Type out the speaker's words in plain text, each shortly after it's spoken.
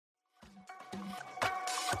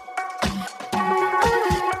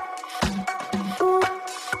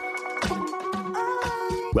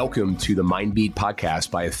Welcome to the Mindbeat podcast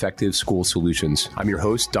by Effective School Solutions. I'm your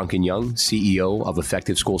host, Duncan Young, CEO of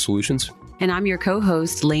Effective School Solutions. And I'm your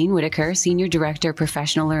co-host, Lane Whitaker, Senior Director,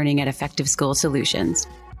 Professional Learning at Effective School Solutions.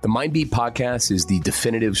 The Mindbeat podcast is the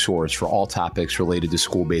definitive source for all topics related to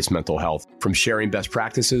school-based mental health, from sharing best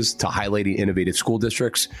practices to highlighting innovative school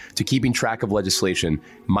districts to keeping track of legislation.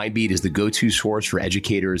 Mindbeat is the go-to source for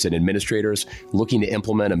educators and administrators looking to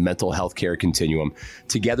implement a mental health care continuum.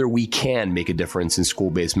 Together, we can make a difference in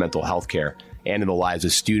school-based mental health care and in the lives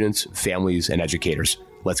of students, families, and educators.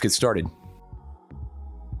 Let's get started.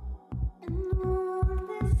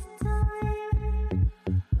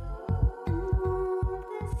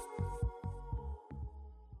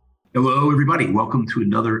 Hello, everybody. Welcome to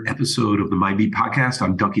another episode of the Mindbeat podcast.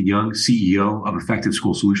 I'm Duncan Young, CEO of Effective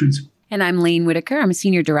School Solutions. And I'm Lane Whitaker. I'm a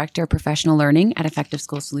Senior Director of Professional Learning at Effective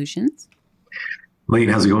School Solutions. Lane,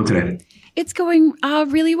 how's it going today? It's going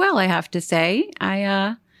really well, I have to say.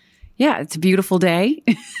 It's a beautiful day.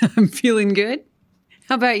 I'm feeling good.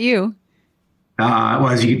 How about you? Well,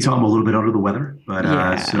 as you can tell, I'm a little bit under the weather. But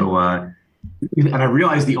and I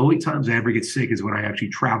realize the only times I ever get sick is when I actually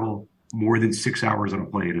travel more than 6 hours on a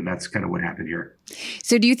plane. And that's kind of what happened here.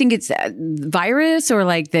 So do you think it's virus or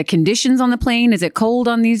like the conditions on the plane? Is it cold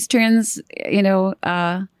on these continental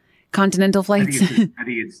flights? I think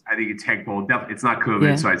it's head cold. It's not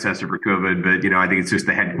COVID, so I tested for COVID, but I think it's just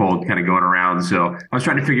the head cold kind of going around. So I was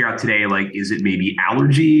trying to figure out today, like, is it maybe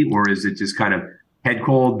allergy or is it just kind of head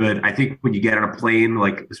cold? But I think when you get on a plane,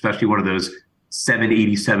 like especially one of those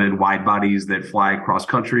 787 wide bodies that fly cross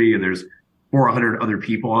country, and there's 400 other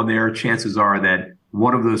people on there, chances are that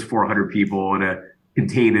one of those 400 people in a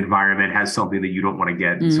contained environment has something that you don't want to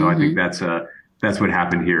get. And so I think that's what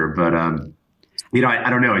happened here. But, I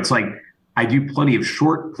don't know. It's like I do plenty of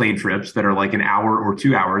short plane trips that are like an hour or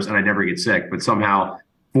 2 hours and I never get sick. But somehow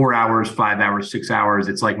 4 hours, 5 hours, 6 hours,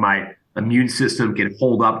 it's like my immune system can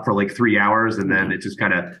hold up for like 3 hours and then it just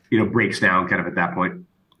kind of, breaks down kind of at that point.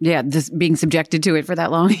 Yeah, just being subjected to it for that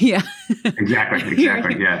long. Yeah. Exactly.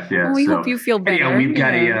 Yeah. Well, we hope you feel better. Yeah, we've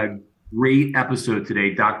got a great episode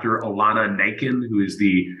today. Dr. Ilana Nankin, who is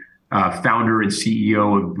the founder and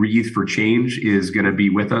CEO of Breathe for Change, is going to be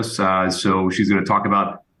with us. So she's going to talk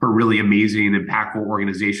about her really amazing, impactful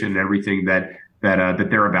organization and everything that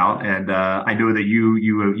they're about. And I know that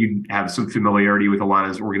you have some familiarity with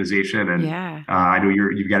Ilana's organization, and I know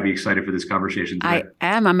you've got to be excited for this conversation today.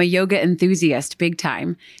 I am. I'm a yoga enthusiast, big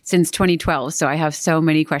time, since 2012. So I have so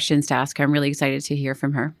many questions to ask her. I'm really excited to hear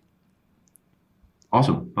from her.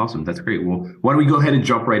 Awesome. That's great. Well, why don't we go ahead and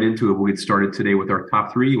jump right into it? We'll get started today with our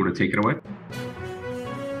top three. You want to take it away?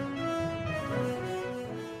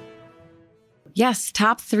 Yes,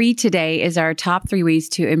 top three today is our top 3 ways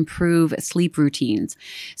to improve sleep routines.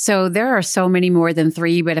 So there are so many more than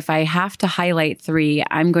 3, but if I have to highlight 3,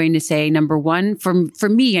 I'm going to say number 1, for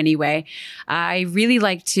me anyway, I really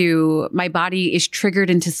my body is triggered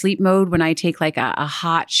into sleep mode when I take like a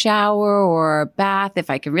hot shower or a bath, if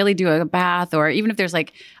I can really do a bath, or even if there's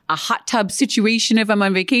like a hot tub situation, if I'm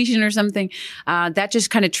on vacation or something, that just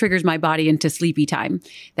kind of triggers my body into sleepy time.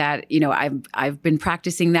 That, I've been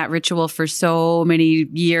practicing that ritual for so many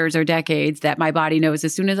years or decades that my body knows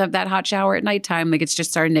as soon as I have that hot shower at nighttime, like it's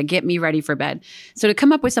just starting to get me ready for bed. So to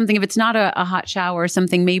come up with something, if it's not a hot shower or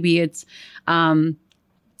something, maybe it's,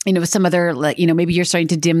 some other, maybe you're starting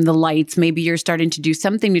to dim the lights. Maybe you're starting to do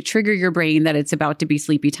something to trigger your brain that it's about to be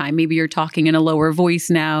sleepy time. Maybe you're talking in a lower voice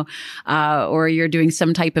now, or you're doing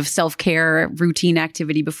some type of self-care routine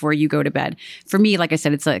activity before you go to bed. For me, like I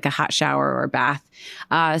said, it's like a hot shower or a bath.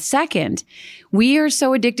 Second, we are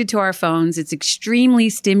so addicted to our phones. It's extremely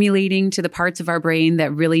stimulating to the parts of our brain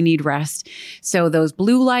that really need rest. So those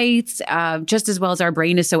blue lights, just as well as our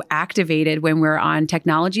brain is so activated when we're on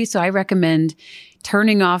technology. So I recommend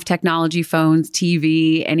turning off technology, phones,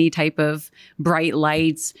 TV, any type of bright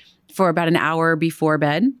lights for about an hour before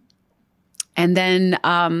bed. And then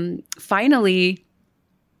finally,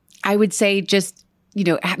 I would say just,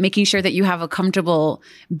 making sure that you have a comfortable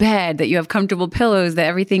bed, that you have comfortable pillows, that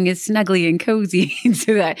everything is snuggly and cozy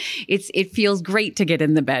so that it feels great to get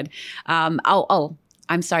in the bed.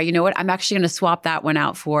 I'm sorry. You know what? I'm actually going to swap that one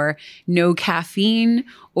out for no caffeine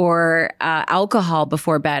or alcohol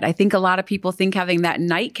before bed. I think a lot of people think having that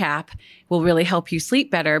nightcap will really help you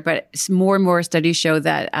sleep better, but more and more studies show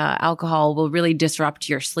that alcohol will really disrupt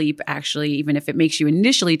your sleep. Actually, even if it makes you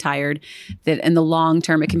initially tired, that in the long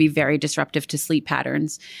term it can be very disruptive to sleep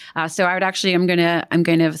patterns. So I would actually, I'm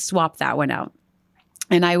gonna swap that one out.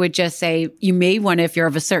 And I would just say you may want to, if you're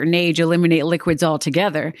of a certain age, eliminate liquids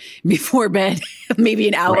altogether before bed, maybe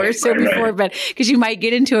an hour or so before bed, because you might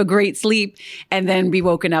get into a great sleep and then be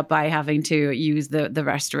woken up by having to use the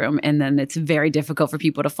restroom. And then it's very difficult for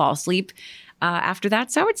people to fall asleep after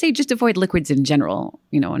that. So I would say just avoid liquids in general,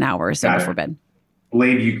 an hour or so before bed.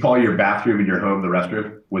 Lane, do you call your bathroom in your home the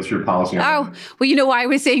restroom? What's your policy on that? Well, why I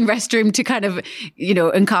was saying restroom to kind of,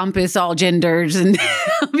 encompass all genders, and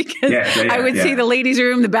because I would say the ladies'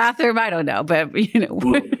 room, the bathroom, I don't know, but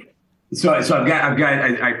So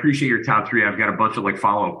I appreciate your top three. I've got a bunch of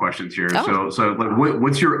follow-up questions here. So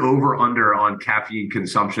what's your over/under on caffeine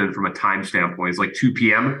consumption from a time standpoint? It's 2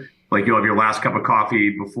 p.m. You'll have your last cup of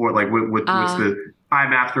coffee before. What's the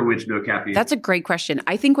time after which no caffeine? That's a great question.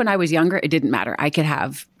 I think when I was younger, it didn't matter. I could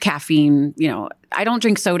have caffeine. I don't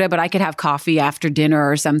drink soda, but I could have coffee after dinner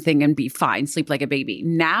or something and be fine, sleep like a baby.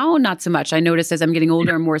 Now, not so much. I notice as I'm getting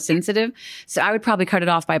older and more sensitive. So I would probably cut it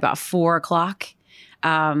off by about 4 o'clock.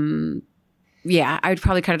 I would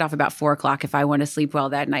probably cut it off about 4 o'clock if I want to sleep well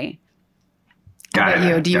that night. How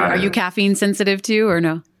about you? Are you caffeine sensitive too, or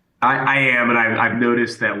no? I am, and I've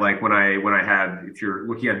noticed that when I have, if you're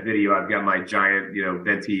looking at video, I've got my giant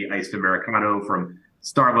venti iced Americano from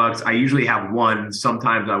Starbucks. I usually have one.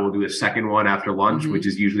 Sometimes I will do a second one after lunch, which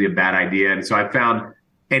is usually a bad idea. And so I found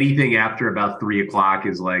anything after about 3 o'clock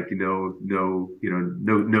is no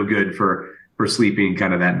good for sleeping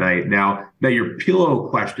kind of that night. Now your pillow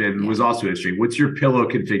question was also interesting. What's your pillow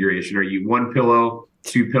configuration? Are you one pillow,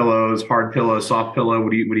 two pillows, hard pillow, soft pillow?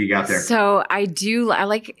 What do you got there? So I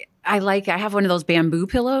have one of those bamboo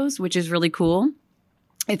pillows, which is really cool.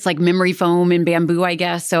 It's like memory foam and bamboo, I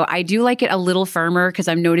guess. So I do like it a little firmer because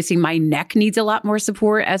I'm noticing my neck needs a lot more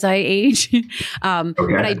support as I age. But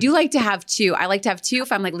I do like to have two. I like to have two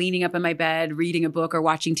if I'm leaning up in my bed, reading a book or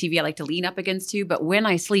watching TV. I like to lean up against two. But when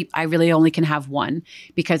I sleep, I really only can have one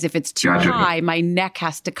because if it's too high, my neck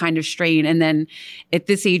has to kind of strain. And then at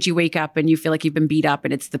this age, you wake up and you feel like you've been beat up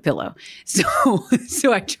and it's the pillow.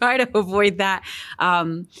 So I try to avoid that.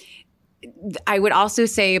 I would also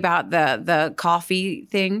say about the coffee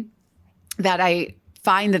thing that I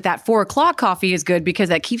find that 4 o'clock coffee is good because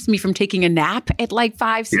that keeps me from taking a nap at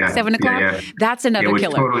 5, 6, 7 o'clock. Yeah. That's another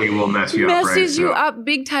killer. Totally will mess you up. Messes you up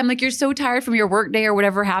big time. You're so tired from your work day or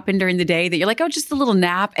whatever happened during the day that you're just a little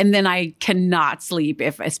nap. And then I cannot sleep,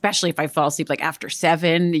 especially if I fall asleep after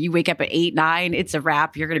 7, you wake up at 8, 9, it's a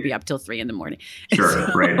wrap. You're going to be up till 3 in the morning.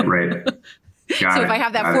 Sure. Right. If I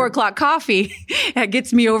have that 4 o'clock coffee, that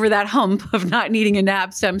gets me over that hump of not needing a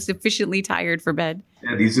nap. So I'm sufficiently tired for bed.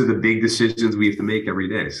 Yeah, these are the big decisions we have to make every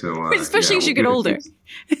day. So especially as you get older.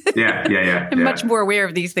 Yeah. I'm much more aware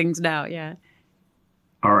of these things now. Yeah.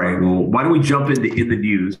 All right. Well, why don't we jump into In the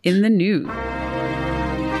News? In the News.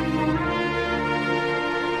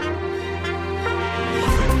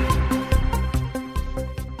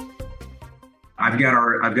 I've got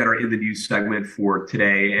our In the News segment for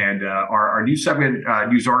today, and our news segment,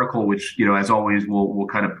 news article, which as always we'll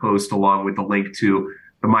kind of post along with the link to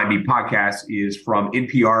the Mind Me podcast, is from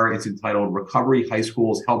NPR. It's entitled "Recovery High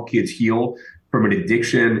Schools Help Kids Heal from an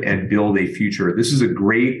Addiction and Build a Future." This is a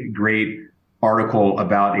great article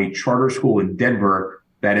about a charter school in Denver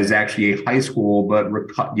that is actually a high school, but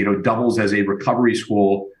doubles as a recovery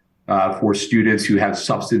school for students who have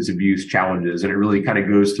substance abuse challenges, and it really kind of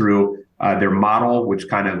goes through their model, which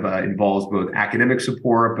kind of involves both academic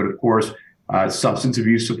support, but of course, substance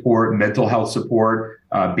abuse support, mental health support,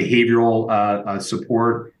 behavioral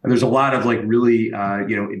support. And there's a lot of really,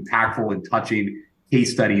 impactful and touching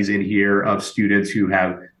case studies in here of students who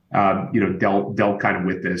have, dealt kind of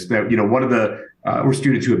with this. That, one of the, or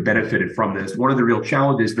students who have benefited from this. One of the real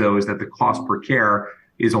challenges, though, is that the cost per care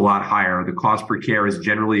is a lot higher. The cost per care is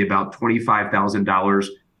generally about $25,000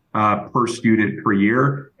 per student per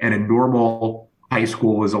year, and a normal high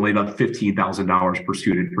school is only about $15,000 per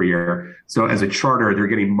student per year. So as a charter, they're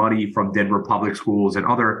getting money from Denver public schools and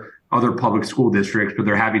other public school districts, but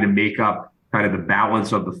they're having to make up kind of the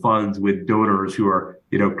balance of the funds with donors who are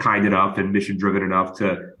kind enough and mission driven enough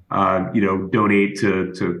to donate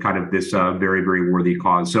to kind of this very, very worthy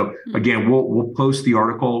cause. So again, we'll post the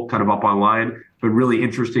article kind of up online, but really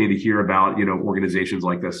interesting to hear about organizations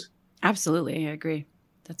like this. Absolutely, I agree.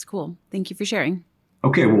 That's cool. Thank you for sharing.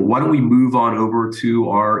 Okay, well, why don't we move on over to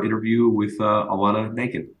our interview with Ilana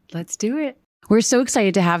Nankin? Let's do it. We're so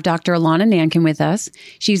excited to have Dr. Ilana Nankin with us.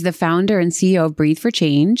 She's the founder and CEO of Breathe for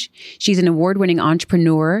Change. She's an award-winning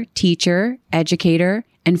entrepreneur, teacher, educator,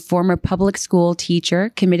 and former public school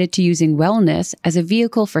teacher committed to using wellness as a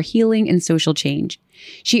vehicle for healing and social change.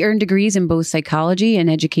 She earned degrees in both psychology and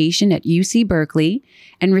education at UC Berkeley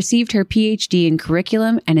and received her PhD in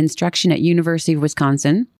curriculum and instruction at University of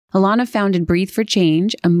Wisconsin. Ilana founded Breathe for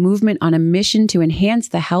Change, a movement on a mission to enhance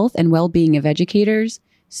the health and well-being of educators,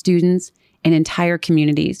 students, and entire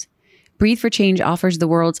communities. Breathe for Change offers the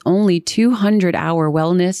world's only 200-hour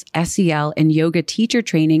wellness, SEL, and yoga teacher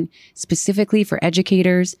training specifically for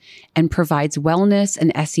educators and provides wellness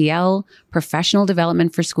and SEL professional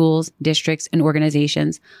development for schools, districts, and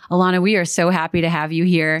organizations. Ilana, we are so happy to have you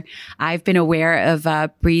here. I've been aware of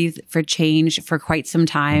Breathe for Change for quite some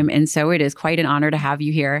time, and so it is quite an honor to have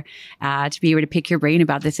you here to be able to pick your brain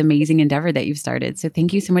about this amazing endeavor that you've started. So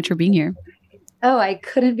thank you so much for being here. Oh, I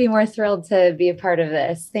couldn't be more thrilled to be a part of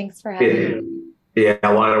this. Thanks for having me. Yeah,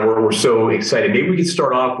 Ilana, we're so excited. Maybe we could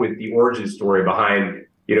start off with the origin story behind,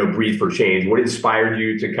 Breathe for Change. What inspired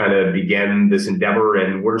you to kind of begin this endeavor,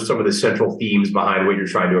 and what are some of the central themes behind what you're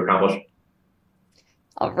trying to accomplish?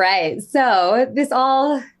 All right. So this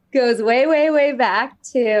all goes way, way, way back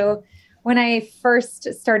to when I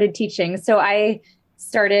first started teaching. So I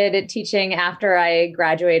started teaching after I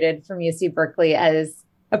graduated from UC Berkeley as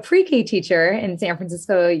a pre-K teacher in San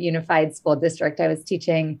Francisco Unified School District. I was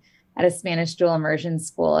teaching at a Spanish dual immersion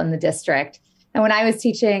school in the district. And when I was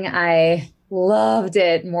teaching, I loved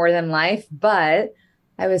it more than life, but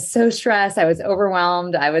I was so stressed. I was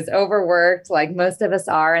overwhelmed. I was overworked, like most of us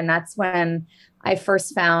are. And that's when I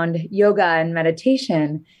first found yoga and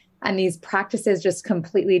meditation. And these practices just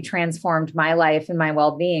completely transformed my life and my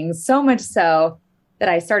well-being, so much so that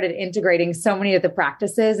I started integrating so many of the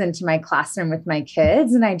practices into my classroom with my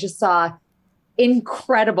kids. And I just saw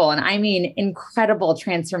incredible, and I mean incredible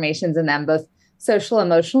transformations in them, both social,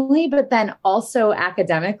 emotionally, but then also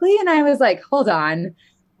academically. And I was like, hold on,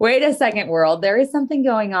 wait a second, world. There is something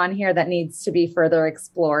going on here that needs to be further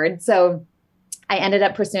explored. So I ended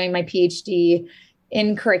up pursuing my PhD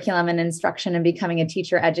in curriculum and instruction and becoming a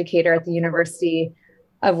teacher educator at the University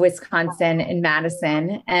of Wisconsin in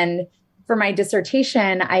Madison. And for my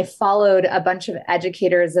dissertation, I followed a bunch of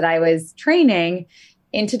educators that I was training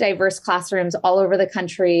into diverse classrooms all over the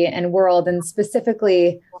country and world. And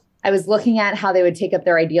specifically, I was looking at how they would take up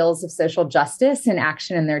their ideals of social justice in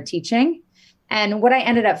action in their teaching. And what I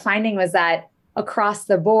ended up finding was that across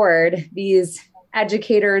the board, these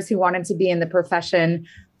educators who wanted to be in the profession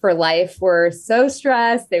for life were so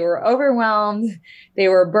stressed, they were overwhelmed, they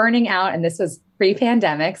were burning out. And this was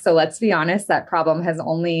pre-pandemic. So let's be honest, that problem has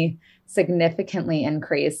only significantly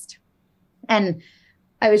increased. And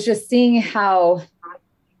I was just seeing how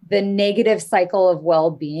the negative cycle of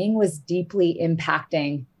well-being was deeply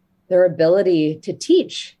impacting their ability to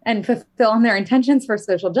teach and fulfill on their intentions for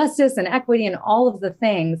social justice and equity and all of the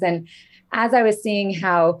things. And as I was seeing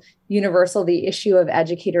how universal the issue of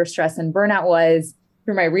educator stress and burnout was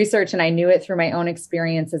through my research, and I knew it through my own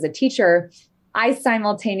experience as a teacher, I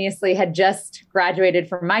simultaneously had just graduated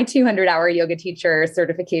from my 200-hour yoga teacher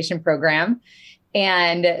certification program.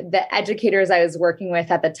 And the educators I was working with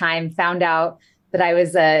at the time found out that I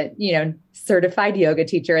was a, certified yoga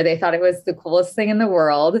teacher. They thought it was the coolest thing in the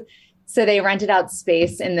world. So they rented out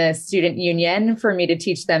space in the student union for me to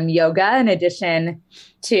teach them yoga in addition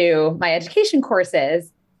to my education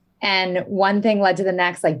courses. And one thing led to the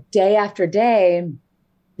next, like day after day,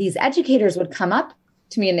 these educators would come up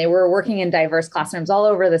to me, and they were working in diverse classrooms all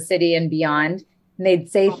over the city and beyond. And they'd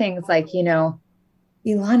say things like, Ilana,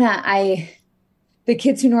 the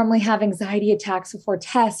kids who normally have anxiety attacks before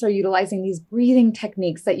tests are utilizing these breathing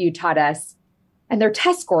techniques that you taught us, and their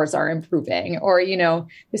test scores are improving. Or,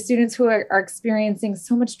 the students who are experiencing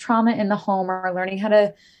so much trauma in the home are learning how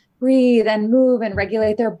to breathe and move and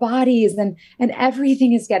regulate their bodies, and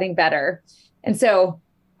everything is getting better. And so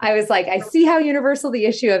I was like, I see how universal the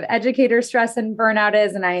issue of educator stress and burnout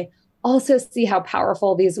is. And I also see how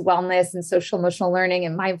powerful these wellness and social emotional learning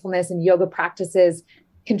and mindfulness and yoga practices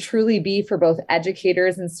can truly be for both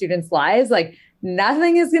educators and students' lives. Like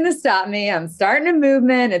nothing is going to stop me. I'm starting a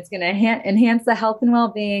movement. It's going to enhance the health and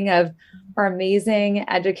well-being of our amazing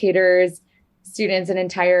educators, students, and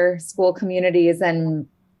entire school communities. And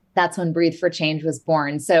that's when Breathe for Change was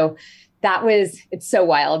born. So it's so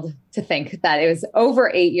wild to think that it was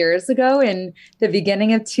over 8 years ago in the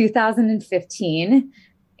beginning of 2015.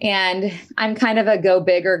 And I'm kind of a go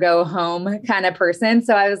big or go home kind of person.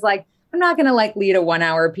 So I was like, I'm not going to lead a 1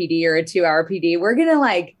 hour PD or a 2 hour PD. We're going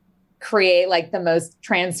to create the most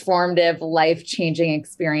transformative, life-changing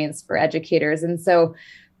experience for educators. And so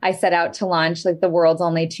I set out to launch the world's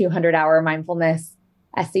only 200-hour mindfulness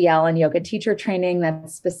SEL and yoga teacher training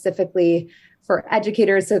that's specifically for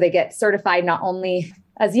educators. So they get certified not only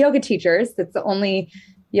as yoga teachers, it's the only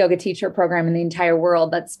yoga teacher program in the entire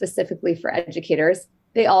world that's specifically for educators.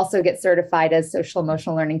 They also get certified as social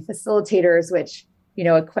emotional learning facilitators, which,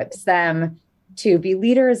 equips them to be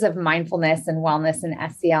leaders of mindfulness and wellness and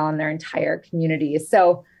SEL in their entire community.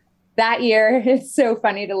 So that year, it's so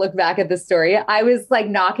funny to look back at the story. I was like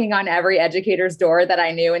knocking on every educator's door that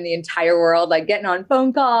I knew in the entire world, like getting on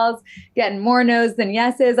phone calls, getting more no's than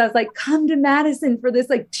yeses. I was like, come to Madison for this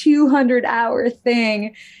like 200-hour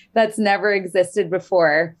thing that's never existed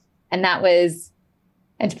before. And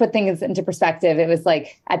to put things into perspective, it was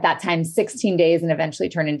like at that time, 16 days and eventually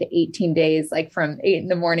turned into 18 days, like from 8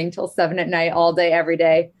 a.m. till 7 p.m, all day, every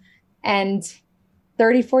day. And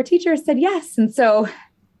 34 teachers said yes. And so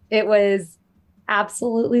it was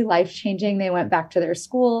absolutely life-changing. They went back to their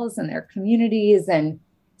schools and their communities and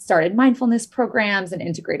started mindfulness programs and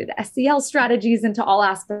integrated SEL strategies into all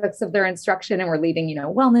aspects of their instruction. And were leading,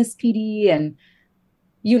 wellness PD and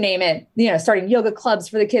you name it, starting yoga clubs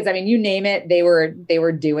for the kids. I mean, you name it, they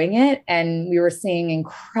were doing it. And we were seeing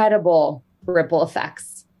incredible ripple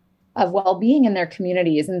effects of well-being in their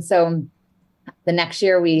communities. And so the next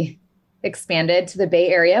year we expanded to the Bay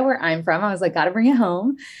Area where I'm from. I was like, got to bring it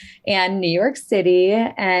home. And New York City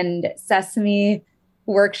and Sesame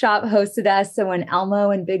Workshop hosted us. So when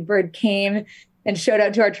Elmo and Big Bird came and showed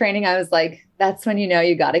up to our training, I was like, that's when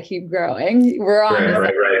you got to keep growing. We're on.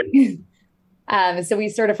 Right. So we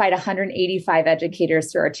certified 185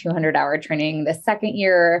 educators through our 200-hour training the second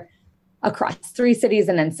year across 3 cities,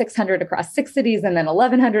 and then 600 across 6 cities, and then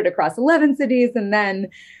 1,100 across 11 cities. And then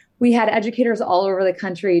we had educators all over the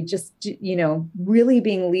country just, really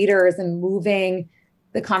being leaders and moving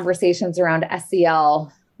the conversations around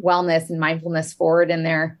SEL, wellness, and mindfulness forward in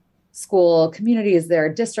their school communities, their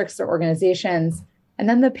districts, their organizations. And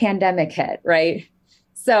then the pandemic hit, right?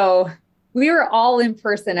 So we were all in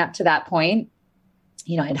person up to that point.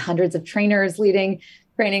 I had hundreds of trainers leading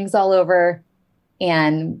trainings all over,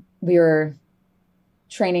 and we were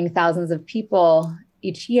training thousands of people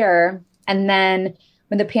each year. And then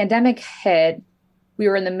when the pandemic hit, we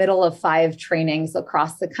were in the middle of 5 trainings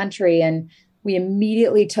across the country, and we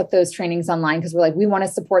immediately took those trainings online because we're like, we want to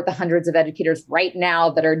support the hundreds of educators right now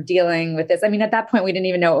that are dealing with this. I mean, at that point, we didn't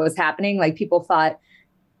even know what was happening. Like, people thought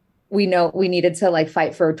we needed to like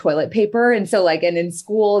fight for toilet paper. And so and in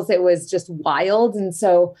schools, it was just wild. And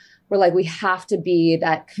so we're like, we have to be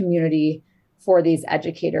that community for these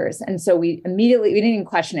educators. And so we didn't even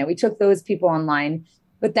question it. We took those people online,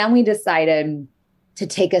 but then we decided to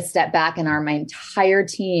take a step back, and my entire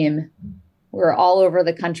team, we're all over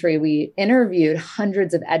the country. We interviewed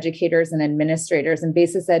hundreds of educators and administrators and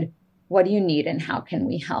basically said, what do you need and how can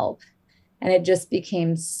we help? And it just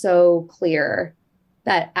became so clear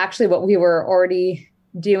that actually what we were already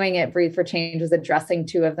doing at Breathe for Change was addressing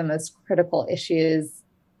 2 of the most critical issues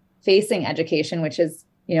facing education, which is,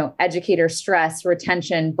 educator stress,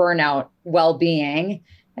 retention, burnout, well-being,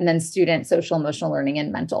 and then student social emotional learning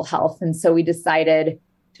and mental health. And so we decided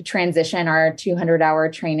to transition our 200-hour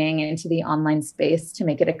training into the online space to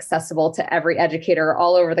make it accessible to every educator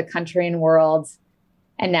all over the country and world.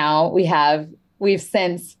 And now we've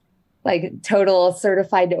since total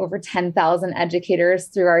certified to over 10,000 educators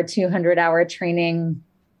through our 200-hour training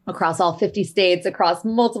across all 50 states, across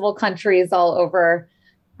multiple countries all over.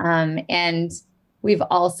 And we've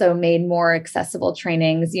also made more accessible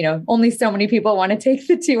trainings. Only so many people want to take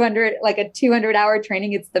the 200-hour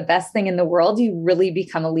training. It's the best thing in the world. You really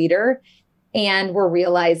become a leader. And we're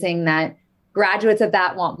realizing that graduates of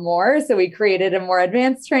that want more. So we created a more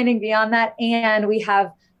advanced training beyond that. And we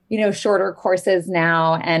have shorter courses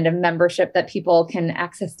now and a membership that people can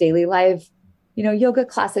access daily live, yoga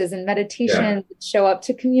classes and meditation, show up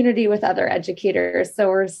to community with other educators. So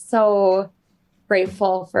we're so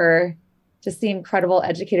grateful for just the incredible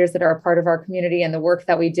educators that are a part of our community and the work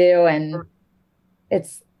that we do. And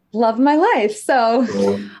it's love my life. So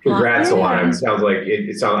congrats, Ilana. It sounds like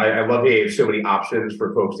I love that you have so many options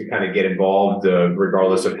for folks to kind of get involved,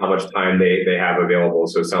 regardless of how much time they have available.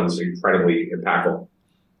 So it sounds incredibly impactful.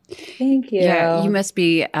 Thank you. Yeah, it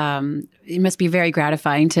must be very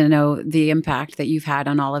gratifying to know the impact that you've had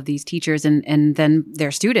on all of these teachers and then their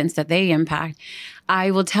students that they impact.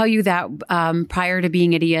 I will tell you that prior to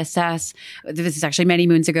being at ESS, this is actually many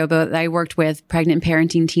moons ago, but I worked with pregnant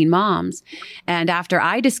parenting teen moms. And after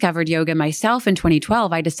I discovered yoga myself in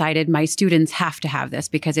 2012, I decided my students have to have this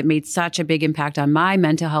because it made such a big impact on my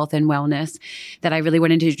mental health and wellness that I really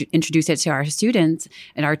wanted to introduce it to our students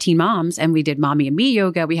and our teen moms. And we did Mommy and Me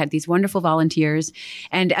yoga. We had these wonderful volunteers.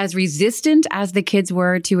 And as resistant as the kids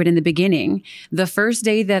were to it in the beginning, the first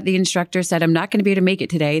day that the instructor said, I'm not going to be able to make it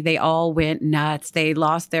today, they all went nuts. adults, they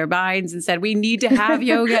lost their minds and said, we need to have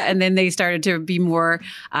yoga. And then they started to be more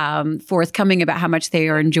forthcoming about how much they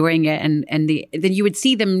are enjoying it. And then you would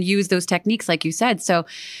see them use those techniques, like you said. So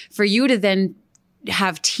for you to then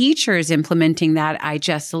have teachers implementing that, I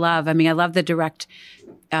just love. I mean, I love the direct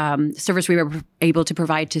service we were able to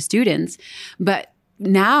provide to students. But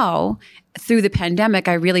now, through the pandemic,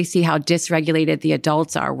 I really see how dysregulated the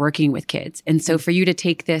adults are working with kids. And so for you to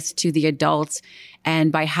take this to the adults,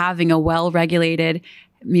 and by having a well-regulated,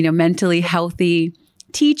 mentally healthy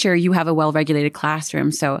teacher, you have a well-regulated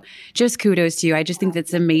classroom. So just kudos to you. I just think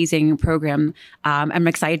that's an amazing program. I'm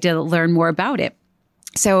excited to learn more about it.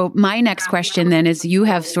 So my next question then is, you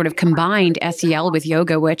have sort of combined SEL with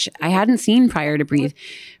yoga, which I hadn't seen prior to Breathe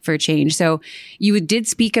for Change. So you did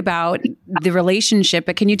speak about the relationship,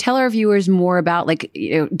 but can you tell our viewers more about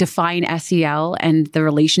define SEL and the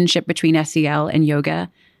relationship between SEL and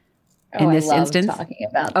yoga in this instance? Talking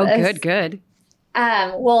about this. Good.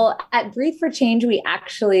 Well, at Breathe for Change, we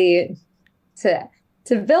actually, to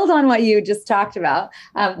build on what you just talked about,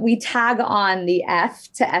 we tag on the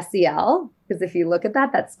F to SEL. Because if you look at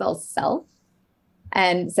that, that spells self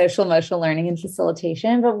and social emotional learning and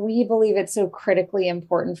facilitation. But we believe it's so critically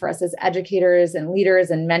important for us as educators and leaders,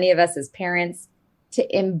 and many of us as parents, to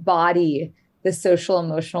embody the social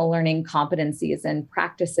emotional learning competencies and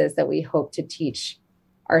practices that we hope to teach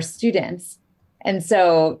our students. And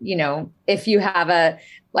so, if you have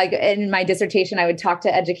in my dissertation, I would talk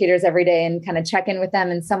to educators every day and kind of check in with them.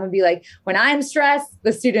 And some would be like, when I'm stressed,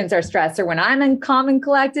 the students are stressed. Or when I'm in calm and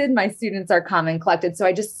collected, my students are calm and collected. So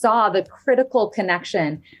I just saw the critical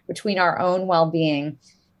connection between our own well-being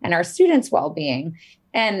and our students' well-being.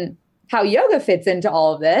 And how yoga fits into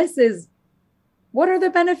all of this is, what are the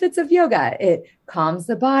benefits of yoga? It calms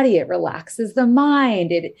the body. It relaxes the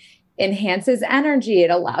mind. It enhances energy. It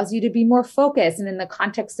allows you to be more focused. And in the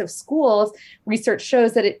context of schools, research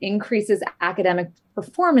shows that it increases academic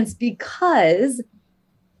performance because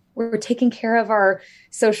we're taking care of our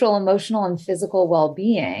social, emotional, and physical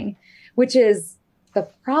well-being, which is the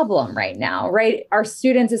problem right now, right? Our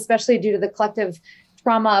students, especially due to the collective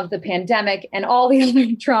trauma of the pandemic and all the other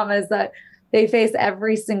traumas that they face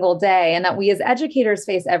every single day, and that we as educators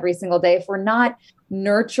face every single day, if we're not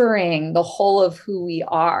nurturing the whole of who we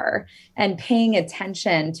are and paying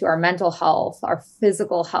attention to our mental health, our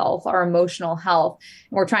physical health, our emotional health,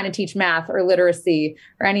 and we're trying to teach math or literacy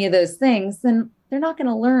or any of those things, then they're not going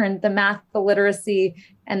to learn the math, the literacy,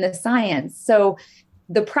 and the science. So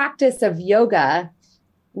the practice of yoga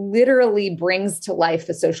literally brings to life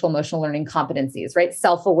the social emotional learning competencies, right?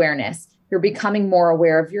 Self-awareness. You're becoming more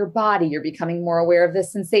aware of your body. You're becoming more aware of the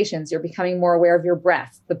sensations. You're becoming more aware of your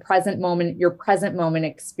breath, the present moment, your present moment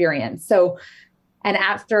experience. So, and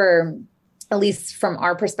after, at least from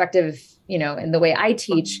our perspective, in the way I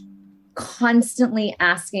teach, constantly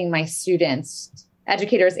asking my students,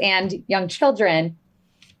 educators and young children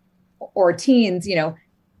or teens,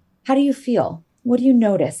 how do you feel? What do you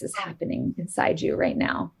notice is happening inside you right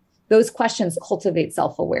now? Those questions cultivate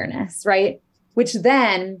self-awareness, right? Which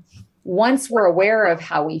then, once we're aware of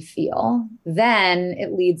how we feel, then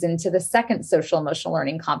it leads into the second social emotional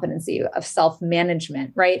learning competency of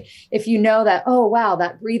self-management, right? If you know that, oh, wow,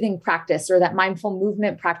 that breathing practice or that mindful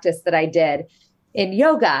movement practice that I did in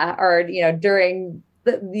yoga or, during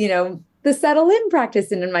the settle in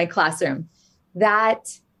practice in my classroom,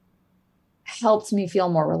 that helped me feel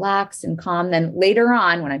more relaxed and calm. Then later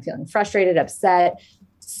on, when I'm feeling frustrated, upset,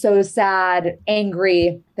 so sad,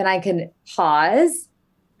 angry, then I can pause,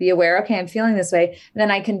 be aware, okay, I'm feeling this way. And then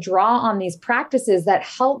I can draw on these practices that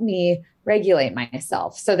help me regulate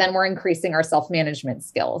myself. So then we're increasing our self-management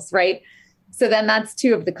skills, right? So then that's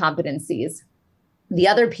two of the competencies. The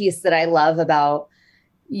other piece that I love about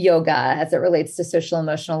yoga as it relates to social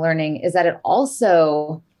emotional learning is that it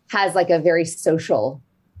also has a very social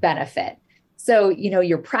benefit. So,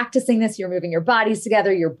 you're practicing this, you're moving your bodies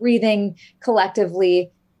together, you're breathing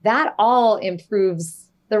collectively. That all improves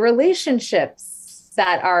the relationships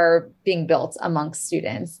that are being built amongst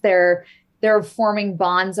students. They're forming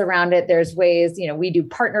bonds around it. There's ways, we do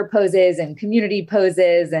partner poses and community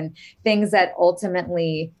poses and things that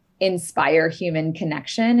ultimately inspire human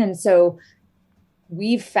connection. And so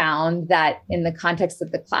we've found that in the context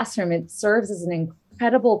of the classroom, it serves as an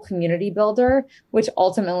incredible community builder, which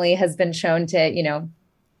ultimately has been shown to,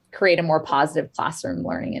 create a more positive classroom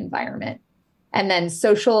learning environment. And then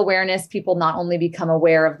social awareness, people not only become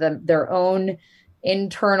aware of their own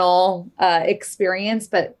internal experience,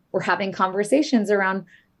 but we're having conversations around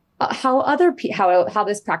how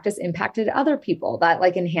this practice impacted other people. That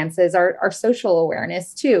enhances our social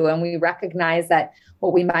awareness too. And we recognize that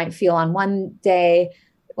what we might feel on one day,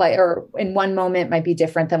 like, or in one moment might be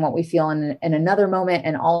different than what we feel in another moment,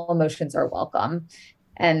 and all emotions are welcome.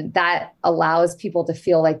 And that allows people to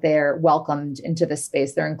feel like they're welcomed into the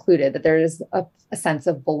space, they're included, that there is a sense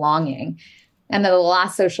of belonging. And then the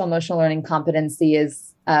last social emotional learning competency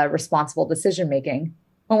is responsible decision making.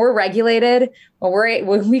 When we're regulated,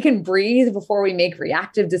 when we can breathe before we make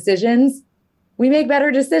reactive decisions, we make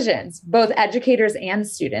better decisions, both educators and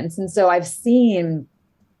students. And so I've seen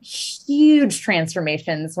huge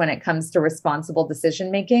transformations when it comes to responsible decision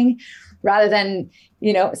making, rather than,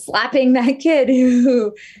 slapping that kid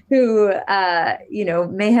who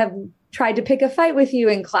may have tried to pick a fight with you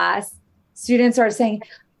in class. Students are saying,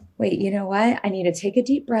 wait, you know what? I need to take a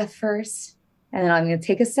deep breath first, and then I'm going to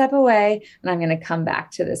take a step away, and I'm going to come back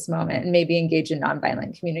to this moment and maybe engage in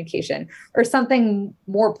nonviolent communication or something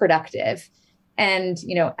more productive. And,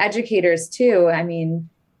 educators too, I mean,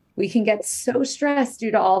 we can get so stressed due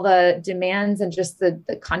to all the demands and just the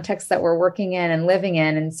context that we're working in and living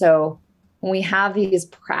in. And so when we have these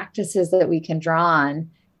practices that we can draw on,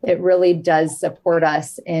 it really does support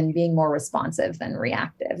us in being more responsive than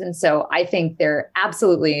reactive. And so I think they're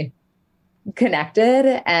absolutely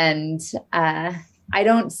connected. And I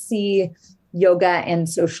don't see yoga and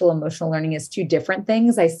social emotional learning as two different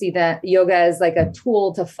things. I see that yoga as like a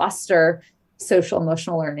tool to foster social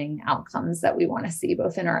emotional learning outcomes that we want to see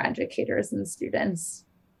both in our educators and students.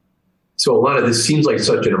 So Ilana, this seems like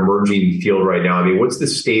such an emerging field right now. I mean, what's the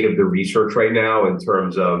state of the research right now in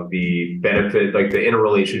terms of the benefit, like the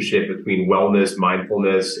interrelationship between wellness,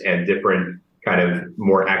 mindfulness, and different kind of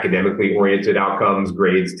more academically oriented outcomes,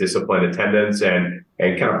 grades, discipline, attendance, and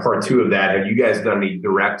kind of part two of that, have you guys done any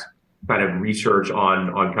direct kind of research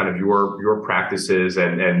on kind of your practices,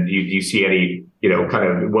 and do you see any,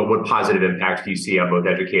 kind of what positive impacts do you see on both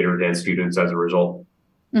educators and students as a result?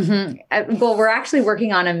 Mm-hmm. Well, we're actually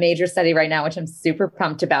working on a major study right now, which I'm super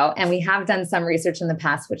pumped about. And we have done some research in the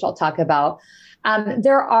past, which I'll talk about.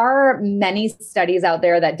 There are many studies out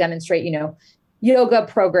there that demonstrate, yoga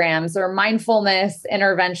programs or mindfulness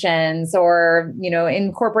interventions or,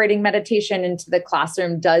 incorporating meditation into the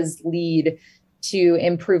classroom does lead to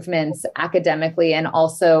improvements academically. And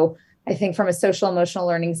also, I think from a social emotional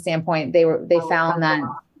learning standpoint, they found that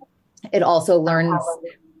it also learns,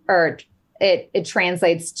 or it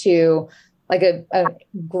translates to like a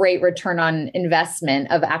great return on investment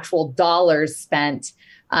of actual dollars spent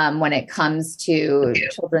when it comes to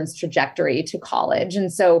children's trajectory to college.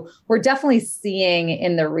 And so we're definitely seeing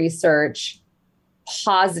in the research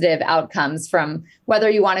positive outcomes from whether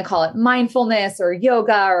you want to call it mindfulness or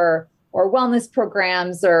yoga or wellness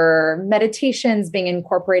programs or meditations being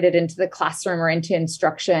incorporated into the classroom or into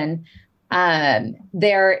instruction.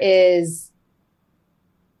 There is,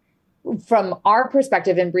 from our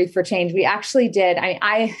perspective in Breathe for Change, we actually did,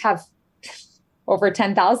 I have over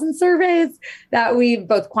 10,000 surveys that we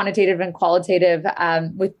both quantitative and qualitative,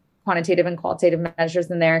 with quantitative and qualitative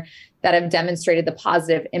measures in there that have demonstrated the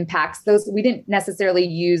positive impacts. Those we didn't necessarily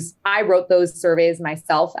use, I wrote those surveys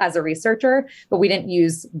myself as a researcher, but we didn't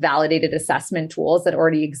use validated assessment tools that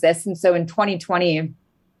already exist. And so in 2020,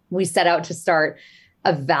 we set out to start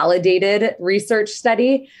a validated research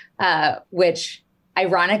study, which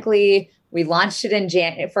ironically, we launched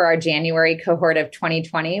it for our January cohort of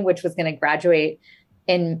 2020, which was going to graduate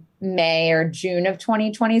in May or June of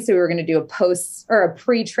 2020. So we were going to do a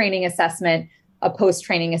pre-training assessment, a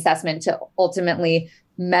post-training assessment to ultimately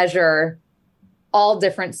measure all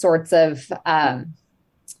different sorts of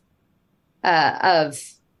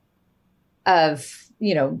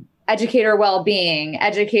educator well-being,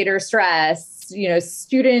 educator stress,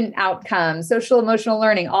 student outcomes, social emotional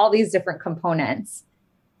learning, all these different components.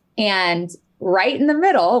 And right in the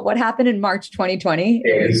middle, what happened in March 2020?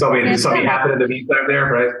 Something happened in the meantime there,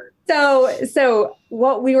 right? So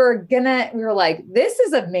what we were like, this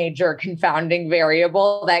is a major confounding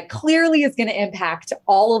variable that clearly is going to impact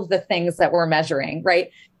all of the things that we're measuring,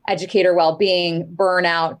 right? Educator well-being,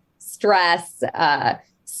 burnout, stress,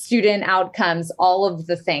 student outcomes, all of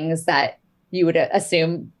the things that you would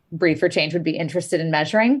assume Breathe for Change would be interested in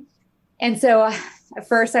measuring. And so at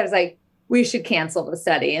first I was like, we should cancel the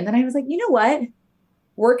study. And then I was like, you know what?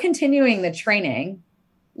 We're continuing the training.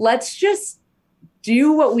 Let's just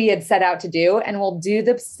do what we had set out to do. And we'll do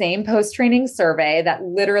the same post-training survey that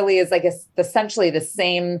literally is like essentially the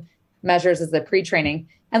same measures as the pre-training.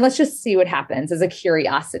 And let's just see what happens as a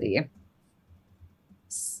curiosity,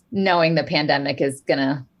 knowing the pandemic is going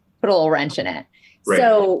to put a little wrench in it. Right.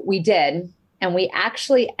 So we did. And we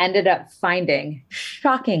actually ended up finding,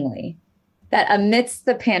 shockingly, that amidst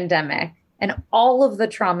the pandemic and all of the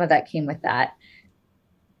trauma that came with that,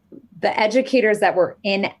 the educators that were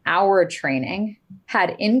in our training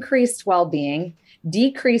had increased well-being,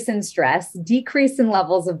 decrease in stress, decrease in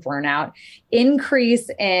levels of burnout, increase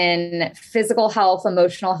in physical health,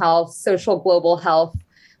 emotional health, social global health,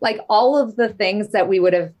 like all of the things that we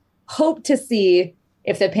would have hoped to see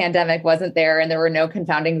if the pandemic wasn't there and there were no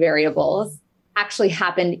confounding variables, actually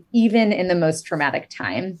happened even in the most traumatic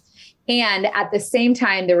time. And at the same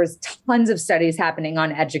time, there was tons of studies happening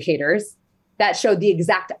on educators that showed the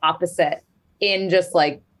exact opposite in just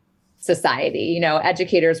like society. You know,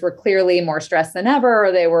 educators were clearly more stressed than ever,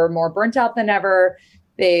 or they were more burnt out than ever.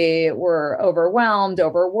 They were overwhelmed,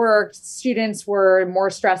 overworked. Students were more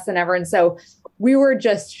stressed than ever. And so we were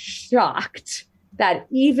just shocked that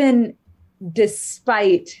even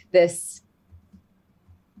despite this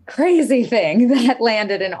crazy thing that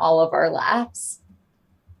landed in all of our laps,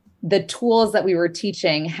 the tools that we were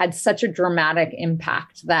teaching had such a dramatic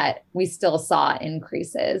impact that we still saw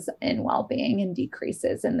increases in well-being and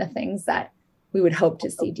decreases in the things that we would hope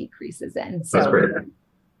to see decreases in. So, that's great.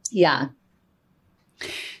 Yeah.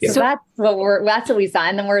 So that's what we saw.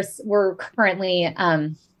 And then we're currently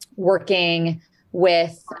working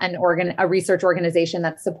with a research organization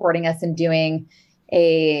that's supporting us in doing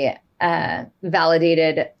a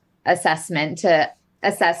validated assessment to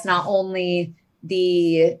assess not only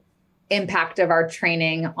the impact of our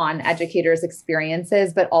training on educators'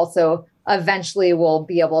 experiences, but also eventually we'll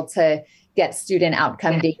be able to get student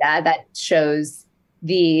outcome data that shows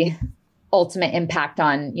the ultimate impact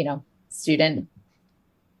on, student,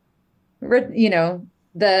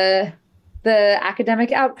 the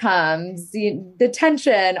academic outcomes, the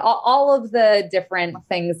detention, all of the different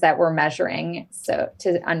things that we're measuring. So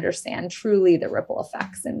to understand truly the ripple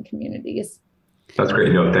effects in communities. That's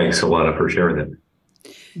great. No, thanks, Ilana, for sharing that.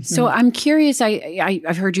 So I'm curious,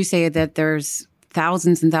 I've heard you say that there's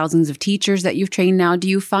thousands and thousands of teachers that you've trained now. Do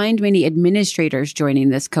you find many administrators joining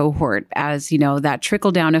this cohort? As that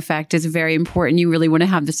trickle down effect is very important. You really want to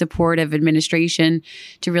have the support of administration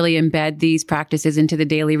to really embed these practices into the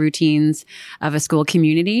daily routines of a school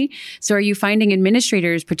community. So are you finding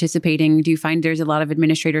administrators participating? Do you find there's a lot of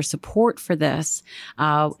administrator support for this?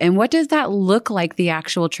 And what does that look like, the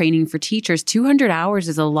actual training for teachers? 200 hours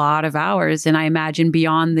is a lot of hours. And I imagine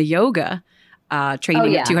beyond the yoga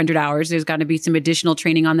training at 200 hours, there's got to be some additional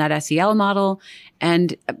training on that SEL model.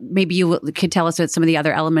 And maybe you could tell us what some of the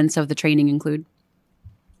other elements of the training include.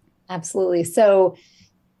 Absolutely. So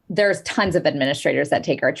there's tons of administrators that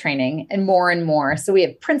take our training and more. So we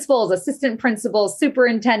have principals, assistant principals,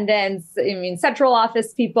 superintendents, central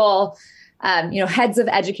office people, heads of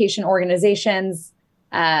education organizations,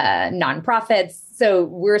 nonprofits. So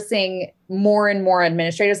we're seeing more and more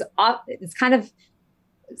administrators. It's kind of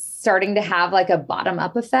starting to have like a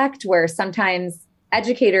bottom-up effect where sometimes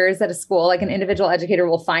educators at a school, like an individual educator,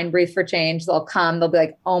 will find Breathe for Change. They'll come, they'll be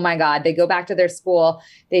like, oh my God, they go back to their school,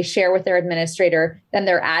 they share with their administrator, then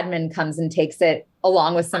their admin comes and takes it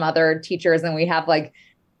along with some other teachers. And we have like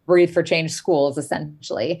Breathe for Change schools,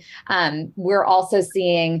 essentially. We're also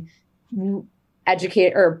seeing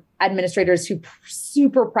administrators who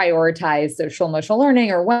super prioritize social emotional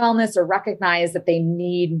learning or wellness, or recognize that they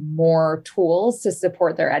need more tools to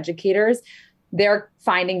support their educators. They're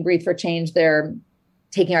finding Breathe for Change. They're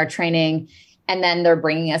taking our training, and then they're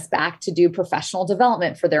bringing us back to do professional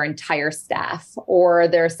development for their entire staff, or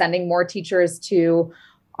they're sending more teachers to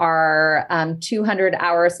our 200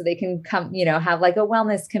 hours so they can come, have like a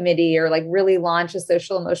wellness committee, or like really launch a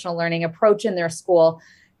social emotional learning approach in their school.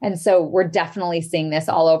 And so we're definitely seeing this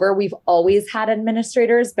all over. We've always had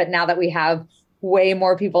administrators, but now that we have way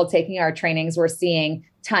more people taking our trainings, we're seeing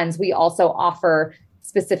tons. We also offer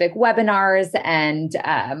specific webinars and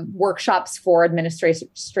workshops for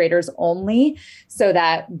administrators only, so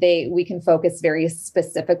that we can focus very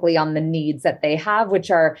specifically on the needs that they have, which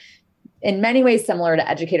are in many ways similar to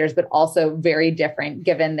educators, but also very different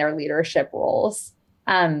given their leadership roles.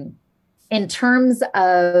 In terms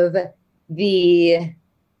of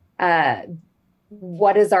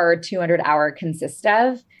what does our 200-hour consist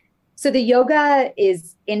of? So the yoga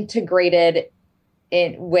is integrated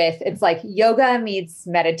it's like yoga meets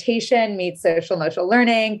meditation, meets social emotional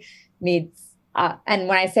learning, meets, and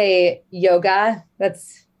when I say yoga,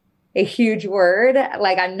 that's a huge word.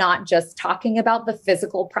 Like, I'm not just talking about the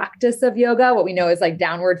physical practice of yoga, what we know is like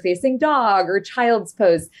downward facing dog or child's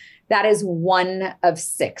pose. That is one of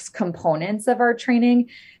 6 components of our training.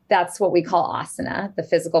 That's what we call asana, the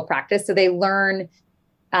physical practice. So they learn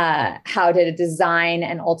how to design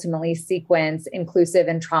and ultimately sequence inclusive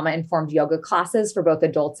and trauma-informed yoga classes for both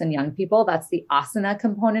adults and young people. That's the asana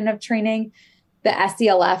component of training. The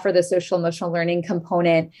SELF, or the social emotional learning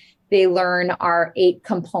component, They learn our 8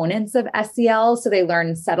 components of SEL. So they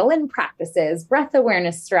learn settle in practices, breath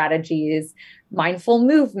awareness strategies, mindful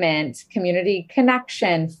movement, community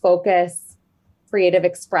connection, focus, creative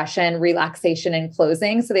expression, relaxation, and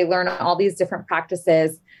closing. So they learn all these different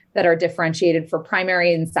practices that are differentiated for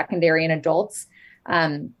primary and secondary and adults.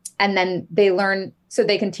 And then they learn, so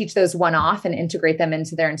they can teach those one-off and integrate them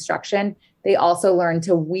into their instruction. They also learn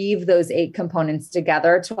to weave those 8 components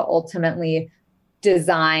together to ultimately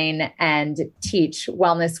design and teach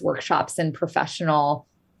wellness workshops and professional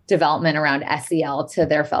development around SEL to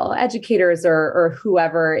their fellow educators or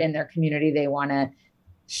whoever in their community they want to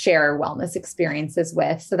share wellness experiences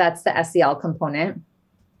with. So that's the SEL component.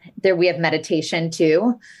 There we have meditation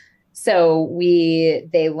too. So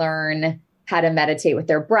they learn how to meditate with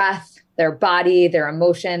their breath, their body, their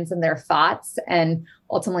emotions, and their thoughts, and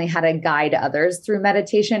ultimately how to guide others through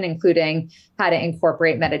meditation, including how to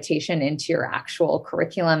incorporate meditation into your actual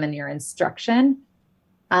curriculum and your instruction.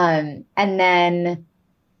 And then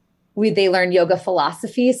they learn yoga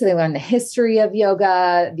philosophy. So they learn the history of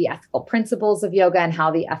yoga, the ethical principles of yoga, and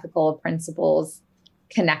how the ethical principles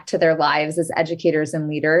connect to their lives as educators and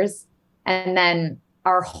leaders. And then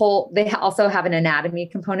they also have an anatomy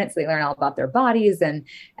component. So they learn all about their bodies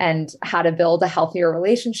and how to build a healthier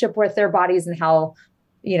relationship with their bodies and how,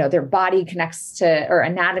 their body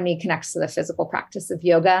anatomy connects to the physical practice of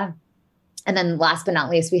yoga. And then last but not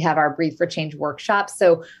least, we have our Breathe for Change workshops.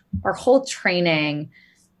 So our whole training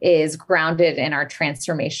is grounded in our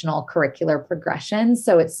transformational curricular progression.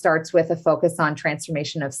 So it starts with a focus on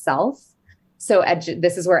transformation of self. So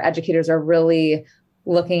this is where educators are really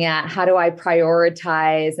looking at how do I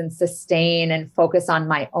prioritize and sustain and focus on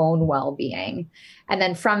my own well-being. And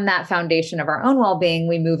then from that foundation of our own well-being,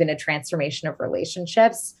 we move into transformation of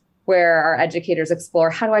relationships, where our educators explore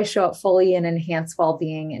how do I show up fully and enhance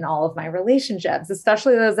well-being in all of my relationships,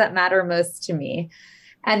 especially those that matter most to me.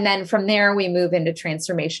 And then from there, we move into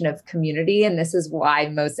transformation of community. And this is why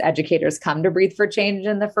most educators come to Breathe for Change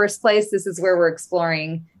in the first place. This is where we're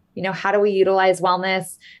exploring, how do we utilize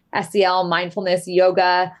wellness, SEL, mindfulness,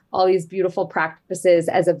 yoga, all these beautiful practices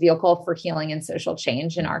as a vehicle for healing and social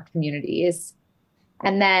change in our communities.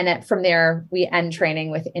 And then from there, we end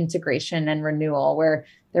training with integration and renewal, where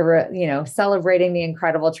they're, celebrating the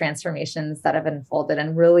incredible transformations that have unfolded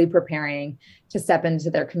and really preparing to step into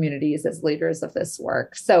their communities as leaders of this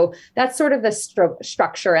work. So that's sort of the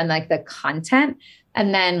structure and like the content.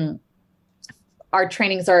 And then our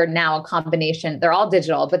trainings are now a combination. They're all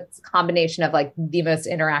digital, but it's a combination of like the most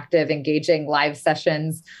interactive, engaging live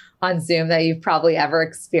sessions on Zoom that you've probably ever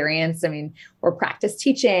experienced. I mean, we're practice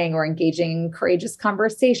teaching, we're engaging in courageous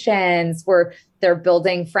conversations, they're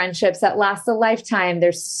building friendships that last a lifetime.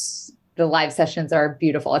 The live sessions are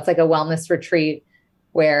beautiful. It's like a wellness retreat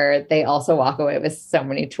where they also walk away with so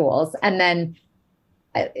many tools. And then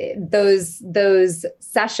those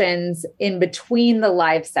sessions in between the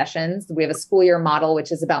live sessions, we have a school year model,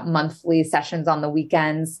 which is about monthly sessions on the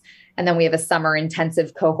weekends. And then we have a summer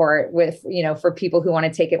intensive cohort with, for people who want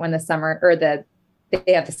to take it when the summer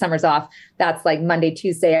they have the summers off. That's like Monday,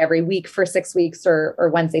 Tuesday every week for 6 weeks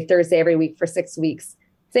or Wednesday, Thursday every week for 6 weeks.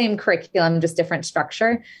 Same curriculum, just different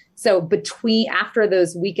structure. So after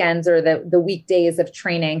those weekends or the weekdays of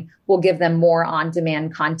training, we'll give them more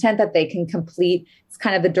on-demand content that they can complete. It's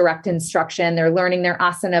kind of the direct instruction. They're learning their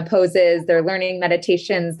asana poses, they're learning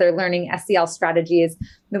meditations, they're learning SEL strategies.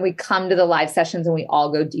 Then we come to the live sessions and we all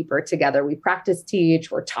go deeper together. We practice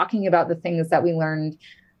teach, we're talking about the things that we learned.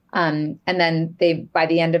 And then by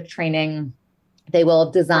the end of training, they will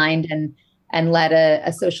have designed and led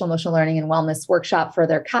a social emotional learning and wellness workshop for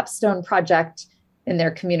their capstone project in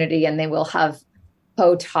their community. And they will have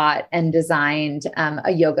co-taught and designed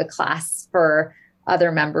a yoga class for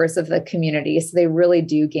other members of the community. So they really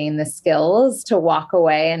do gain the skills to walk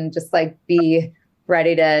away and just like be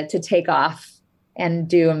ready to take off and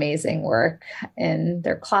do amazing work in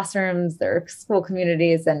their classrooms, their school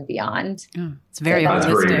communities, and beyond. Oh, it's very That's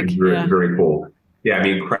holistic. Very cool. Yeah, I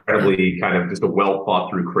mean, incredibly kind of just a well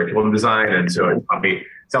thought through curriculum design. And so it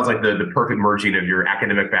sounds like the perfect merging of your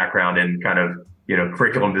academic background and kind of,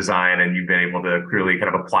 curriculum design. And you've been able to clearly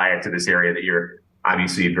kind of apply it to this area that you're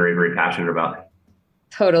obviously very, very passionate about.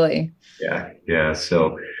 Totally. Yeah.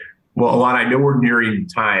 So, well, Ilana, I know we're nearing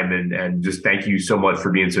time and just thank you so much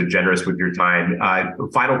for being so generous with your time.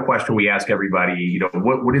 Final question we ask everybody,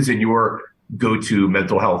 what is in your go-to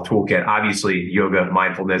mental health toolkit? Obviously yoga,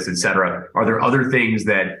 mindfulness, et cetera. Are there other things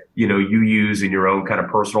that, you use in your own kind of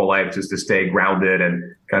personal life just to stay grounded and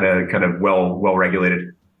kind of well regulated?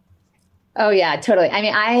 Oh yeah, totally. I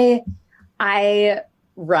mean, I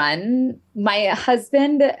run. My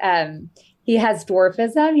husband, he has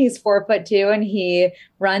dwarfism. He's 4'2" and he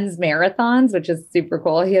runs marathons, which is super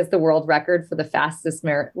cool. He has the world record for the fastest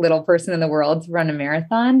little person in the world to run a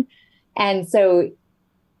marathon. And so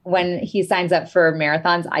when he signs up for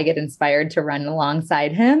marathons, I get inspired to run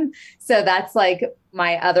alongside him. So that's like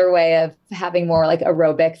my other way of having more like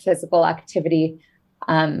aerobic physical activity.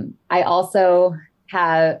 I also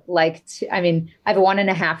have I have a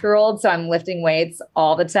 1.5-year-old, so I'm lifting weights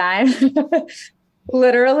all the time.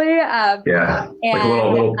 Literally. Like a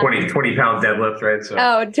little 20 pound deadlift, right? So.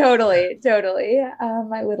 Oh, totally.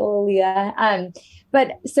 My little Aaliyah.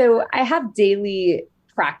 But so I have daily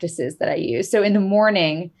practices that I use. So in the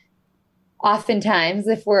morning, oftentimes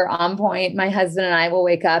if we're on point, my husband and I will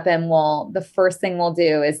wake up and the first thing we'll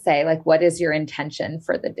do is say, like, what is your intention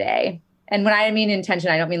for the day? And when I mean intention,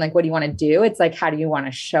 I don't mean like, what do you want to do? It's like, how do you want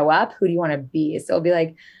to show up? Who do you want to be? So it'll be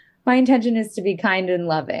like, my intention is to be kind and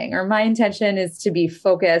loving, or my intention is to be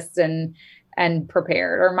focused and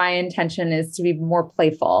prepared, or my intention is to be more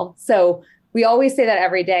playful. So we always say that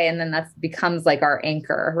every day. And then that becomes like our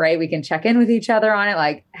anchor, right? We can check in with each other on it.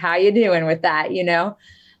 Like, how you doing with that, you know?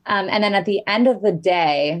 And then at the end of the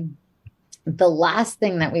day, the last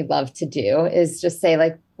thing that we love to do is just say,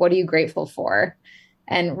 like, what are you grateful for?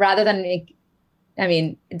 And rather than it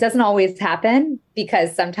doesn't always happen,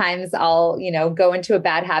 because sometimes I'll, go into a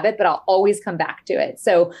bad habit, but I'll always come back to it.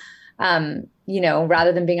 So,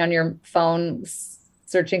 rather than being on your phone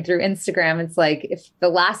searching through Instagram, it's like, if the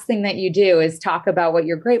last thing that you do is talk about what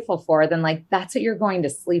you're grateful for, then like, that's what you're going to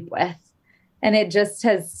sleep with. And it just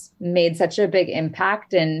has made such a big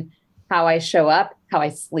impact in how I show up, how I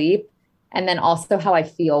sleep, and then also how I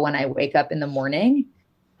feel when I wake up in the morning.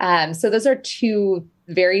 So those are two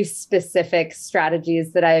very specific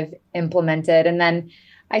strategies that I've implemented. And then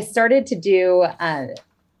I started to do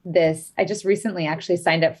this. I just recently actually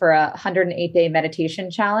signed up for a 108-day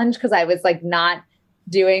meditation challenge, because I was like not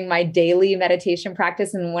doing my daily meditation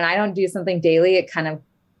practice. And when I don't do something daily,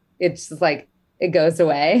 it's just like, it goes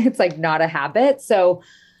away. It's like not a habit. So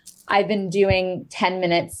I've been doing 10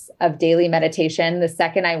 minutes of daily meditation. The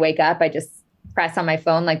second I wake up, I just press on my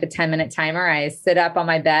phone, like the 10-minute timer. I sit up on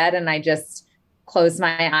my bed and I just close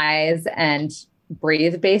my eyes and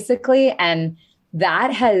breathe, basically. And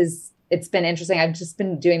it's been interesting. I've just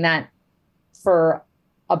been doing that for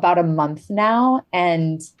about a month now.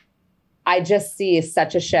 And I just see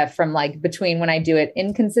such a shift from like between when I do it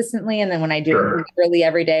inconsistently and then when I do it literally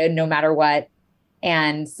every day, no matter what.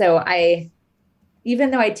 And so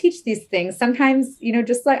even though I teach these things, sometimes,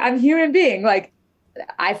 just like I'm a human being, like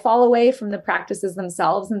I fall away from the practices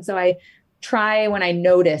themselves. And so I try, when I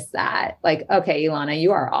notice that, like, okay, Ilana,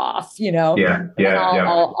 you are off,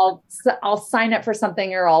 I'll sign up for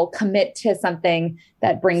something, or I'll commit to something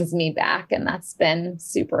that brings me back. And that's been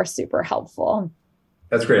super, super helpful.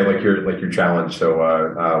 That's great. I like your challenge. So,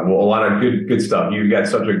 a lot of good stuff. You've got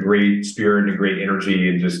such a great spirit and great energy,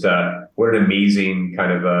 and just what an amazing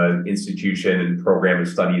kind of institution and program and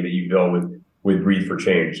study that you built with Breathe for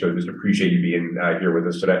Change. So, just appreciate you being here with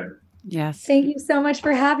us today. Yes. Thank you so much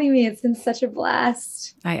for having me. It's been such a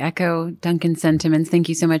blast. I echo Duncan's sentiments. Thank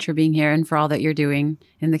you so much for being here and for all that you're doing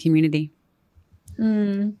in the community.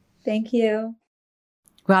 Thank you.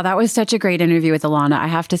 Wow, that was such a great interview with Ilana. I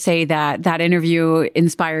have to say that interview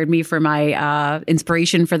inspired me for my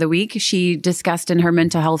inspiration for the week. She discussed in her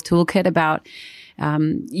mental health toolkit about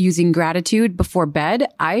using gratitude before bed.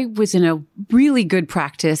 I was in a really good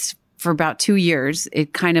practice for about 2 years.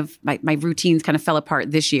 It kind of, my routines kind of fell apart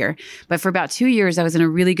this year. But for about 2 years, I was in a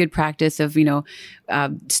really good practice of,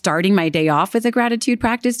 starting my day off with a gratitude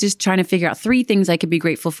practice, just trying to figure out 3 things I could be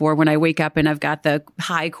grateful for when I wake up and I've got the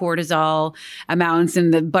high cortisol amounts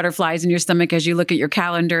and the butterflies in your stomach as you look at your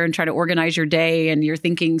calendar and try to organize your day and you're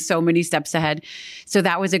thinking so many steps ahead. So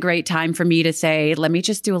that was a great time for me to say, let me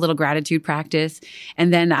just do a little gratitude practice.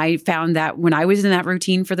 And then I found that when I was in that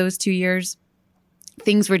routine for those 2 years,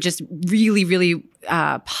 things were just really, really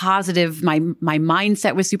positive. My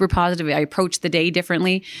mindset was super positive. I approached the day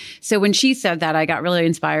differently. So when she said that, I got really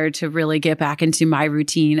inspired to really get back into my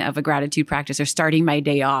routine of a gratitude practice, or starting my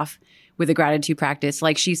day off with a gratitude practice.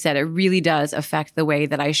 Like she said, it really does affect the way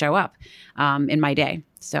that I show up in my day.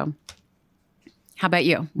 So how about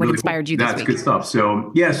you? What really inspired you this week? That's good stuff.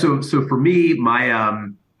 So so for me, my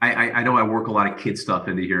I know I work a lot of kid stuff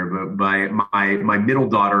into here, but my middle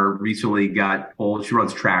daughter recently got told, she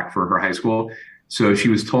runs track for her high school. So she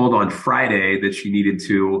was told on Friday that she needed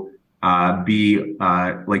to be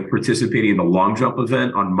participating in the long jump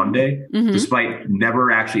event on Monday, despite never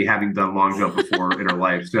actually having done long jump before in her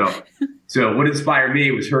life. So what inspired me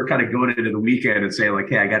was her kind of going into the weekend and saying like,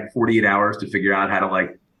 hey, I got 48 hours to figure out how to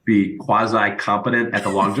be quasi competent at the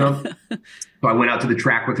long jump. So I went out to the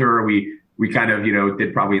track with her. We kind of,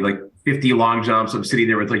 did probably like 50 long jumps. I'm sitting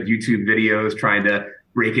there with like YouTube videos trying to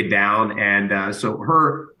break it down. And so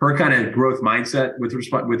her kind of growth mindset with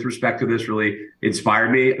respect to this really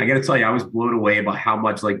inspired me. I got to tell you, I was blown away about how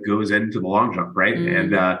much like goes into the long jump, right?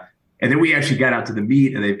 And then we actually got out to the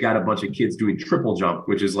meet, and they've got a bunch of kids doing triple jump,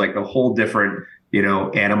 which is like a whole different,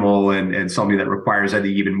 animal and something that requires, I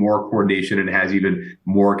think, even more coordination and has even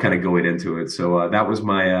more kind of going into it. So that was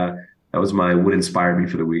my what inspired me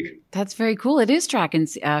for the week. That's very cool. It is track and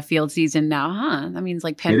field season now, huh? That means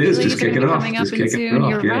like Penn is going to be coming up soon.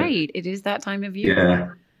 You're right. It is that time of year. Yeah.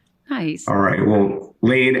 Nice. All right. Well,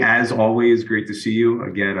 Lane, as always, great to see you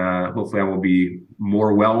again. Hopefully I will be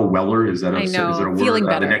weller. Is that a word? Feeling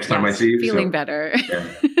better. The next time I see you. Feeling better. Yeah,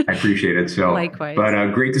 I appreciate it. So likewise.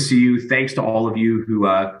 But great to see you. Thanks to all of you who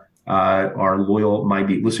are loyal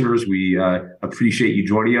MindBeat listeners. We appreciate you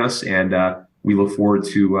joining us, and we look forward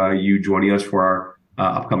to you joining us for our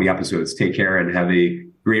upcoming episodes. Take care and have a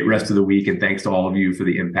great rest of the week. And thanks to all of you for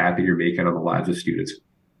the impact that you're making on the lives of students.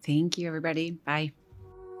 Thank you, everybody. Bye.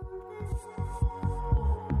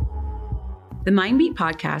 The MindBeat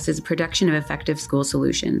podcast is a production of Effective School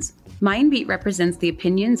Solutions. MindBeat represents the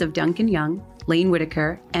opinions of Duncan Young, Lane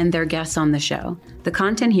Whitaker, and their guests on the show. The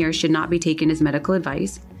content here should not be taken as medical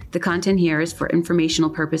advice. The content here is for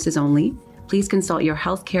informational purposes only. Please consult your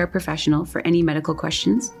healthcare professional for any medical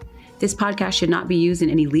questions. This podcast should not be used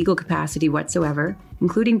in any legal capacity whatsoever,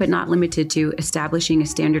 including but not limited to establishing a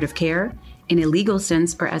standard of care, in a legal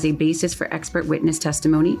sense or as a basis for expert witness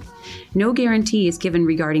testimony. No guarantee is given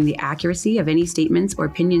regarding the accuracy of any statements or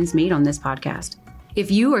opinions made on this podcast.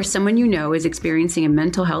 If you or someone you know is experiencing a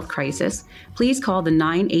mental health crisis, please call the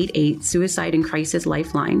 988 Suicide and Crisis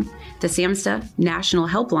Lifeline, the SAMHSA National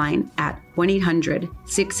Helpline at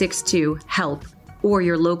 1-800-662-HELP, or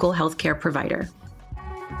your local healthcare provider.